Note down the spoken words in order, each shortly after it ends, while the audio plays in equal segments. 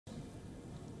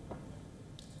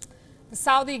The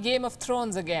Saudi Game of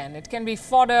Thrones again. It can be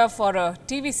fodder for a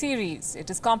TV series. It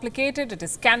is complicated, it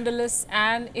is scandalous,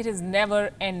 and it is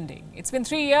never ending. It's been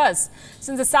 3 years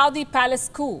since the Saudi palace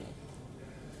coup.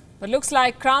 But looks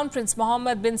like Crown Prince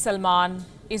Mohammed bin Salman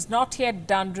is not yet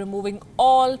done removing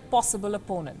all possible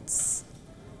opponents.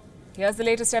 Here's the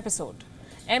latest episode.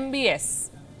 MBS,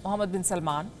 Mohammed bin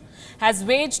Salman, has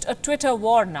waged a Twitter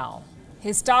war now.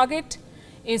 His target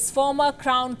is former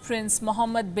Crown Prince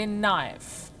Mohammed bin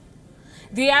Nayef.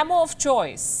 The ammo of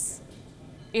choice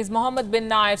is Mohammed bin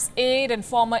Nayef's aide and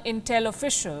former intel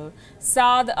official,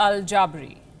 Saad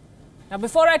al-Jabri. Now,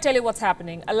 before I tell you what's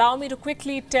happening, allow me to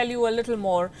quickly tell you a little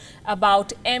more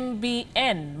about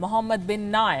MBN, Mohammed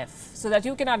bin Nayef, so that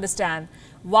you can understand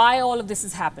why all of this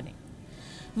is happening.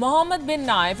 Mohammed bin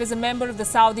Nayef is a member of the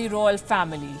Saudi royal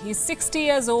family. He's 60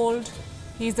 years old.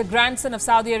 He's the grandson of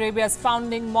Saudi Arabia's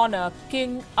founding monarch,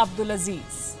 King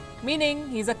Abdulaziz, meaning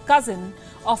he's a cousin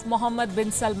of Mohammed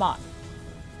bin Salman.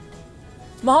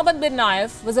 Mohammed bin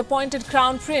Nayef was appointed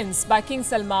Crown Prince by King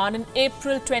Salman in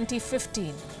April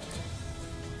 2015.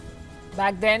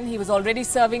 Back then, he was already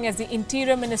serving as the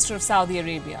Interior Minister of Saudi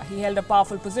Arabia. He held a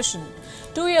powerful position.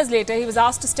 2 years later, he was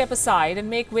asked to step aside and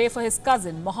make way for his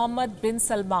cousin, Mohammed bin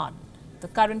Salman, the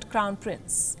current Crown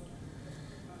Prince.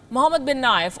 Mohammed bin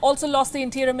Nayef also lost the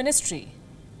Interior Ministry.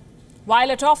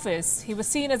 While at office, he was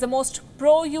seen as the most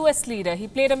pro-US leader. He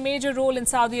played a major role in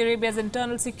Saudi Arabia's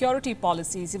internal security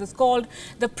policies. He was called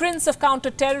the Prince of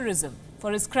Counter-Terrorism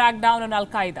for his crackdown on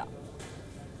Al-Qaeda.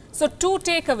 So 2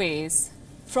 takeaways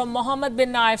from Mohammed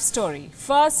bin Nayef's story.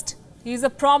 First, he is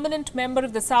a prominent member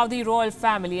of the Saudi royal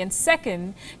family. And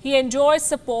second, he enjoys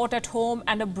support at home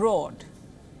and abroad.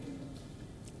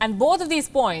 And both of these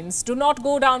points do not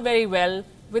go down very well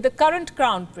with the current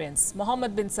Crown Prince,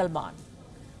 Mohammed bin Salman.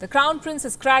 The Crown Prince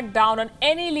has cracked down on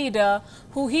any leader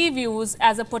who he views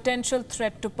as a potential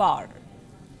threat to power.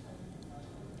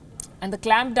 And the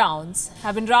clampdowns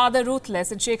have been rather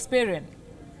ruthless and Shakespearean.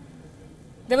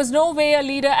 There was no way a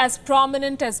leader as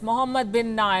prominent as Mohammed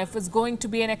bin Nayef was going to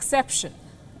be an exception.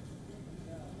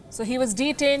 So he was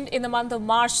detained in the month of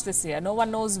March this year. No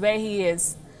one knows where he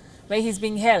is, where he's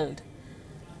being held.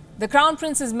 The Crown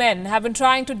Prince's men have been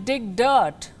trying to dig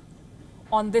dirt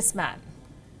on this man.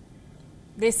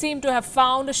 They seem to have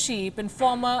found a sheep in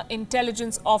former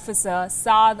intelligence officer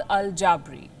Saad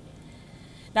al-Jabri.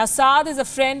 Now, Saad is a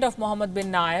friend of Mohammed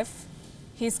bin Nayef.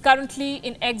 He is currently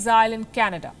in exile in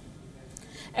Canada.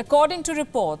 According to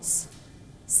reports,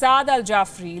 Saad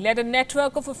al-Jafri led a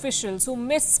network of officials who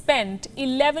misspent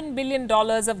 $11 billion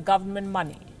of government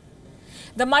money.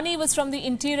 The money was from the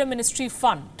Interior Ministry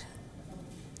fund.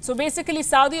 So basically,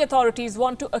 Saudi authorities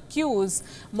want to accuse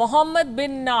Mohammed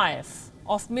bin Nayef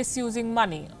of misusing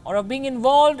money or of being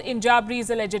involved in Jabri's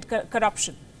alleged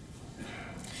corruption.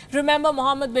 Remember,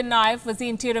 Mohammed bin Nayef was the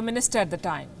interior minister at the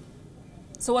time.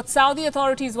 So what Saudi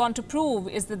authorities want to prove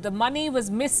is that the money was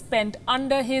misspent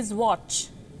under his watch.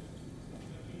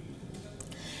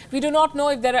 We do not know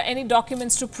if there are any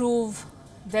documents to prove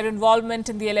their involvement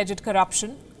in the alleged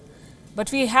corruption.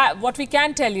 But what we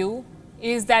can tell you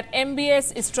is that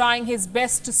MBS is trying his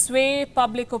best to sway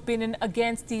public opinion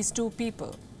against these 2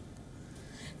 people.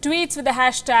 Tweets with the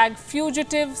hashtag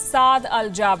fugitive Saad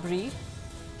al-Jabri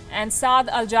and Saad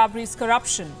al-Jabri's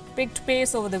corruption picked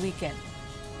pace over the weekend.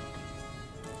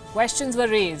 Questions were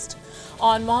raised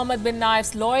on Mohammed bin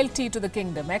Nayef's loyalty to the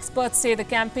kingdom. Experts say the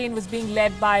campaign was being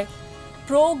led by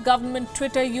pro-government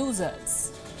Twitter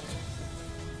users.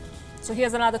 So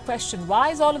here's another question. Why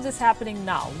is all of this happening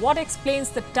now? What explains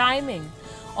the timing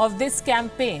of this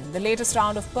campaign, the latest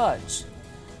round of purge,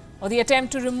 or the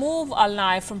attempt to remove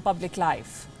al-Nayef from public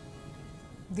life?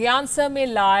 The answer may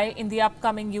lie in the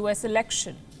upcoming US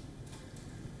election.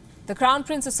 The Crown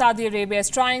Prince of Saudi Arabia is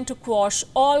trying to quash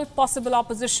all possible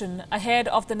opposition ahead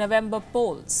of the November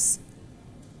polls.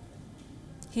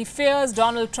 He fears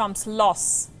Donald Trump's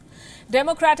loss.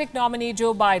 Democratic nominee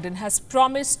Joe Biden has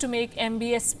promised to make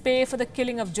MBS pay for the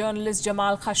killing of journalist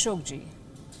Jamal Khashoggi.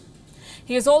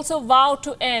 He has also vowed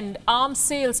to end arms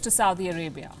sales to Saudi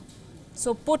Arabia.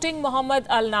 So putting Mohammed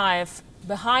al-Nayef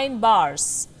behind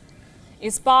bars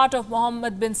is part of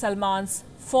Mohammed bin Salman's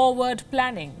forward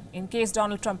planning in case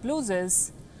Donald Trump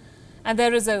loses and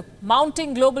there is a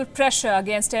mounting global pressure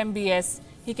against MBS.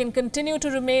 He can continue to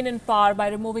remain in power by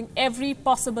removing every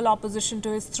possible opposition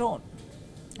to his throne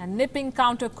and nipping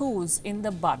counter coups in the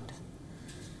bud.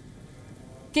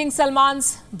 King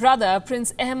Salman's brother,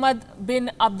 Prince Ahmed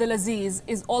bin Abdulaziz,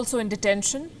 is also in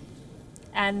detention,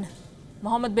 and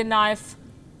Mohammed bin Nayef,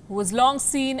 who was long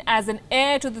seen as an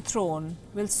heir to the throne,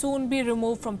 will soon be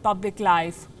removed from public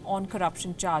life on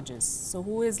corruption charges. So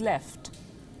who is left?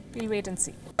 We'll wait and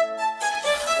see.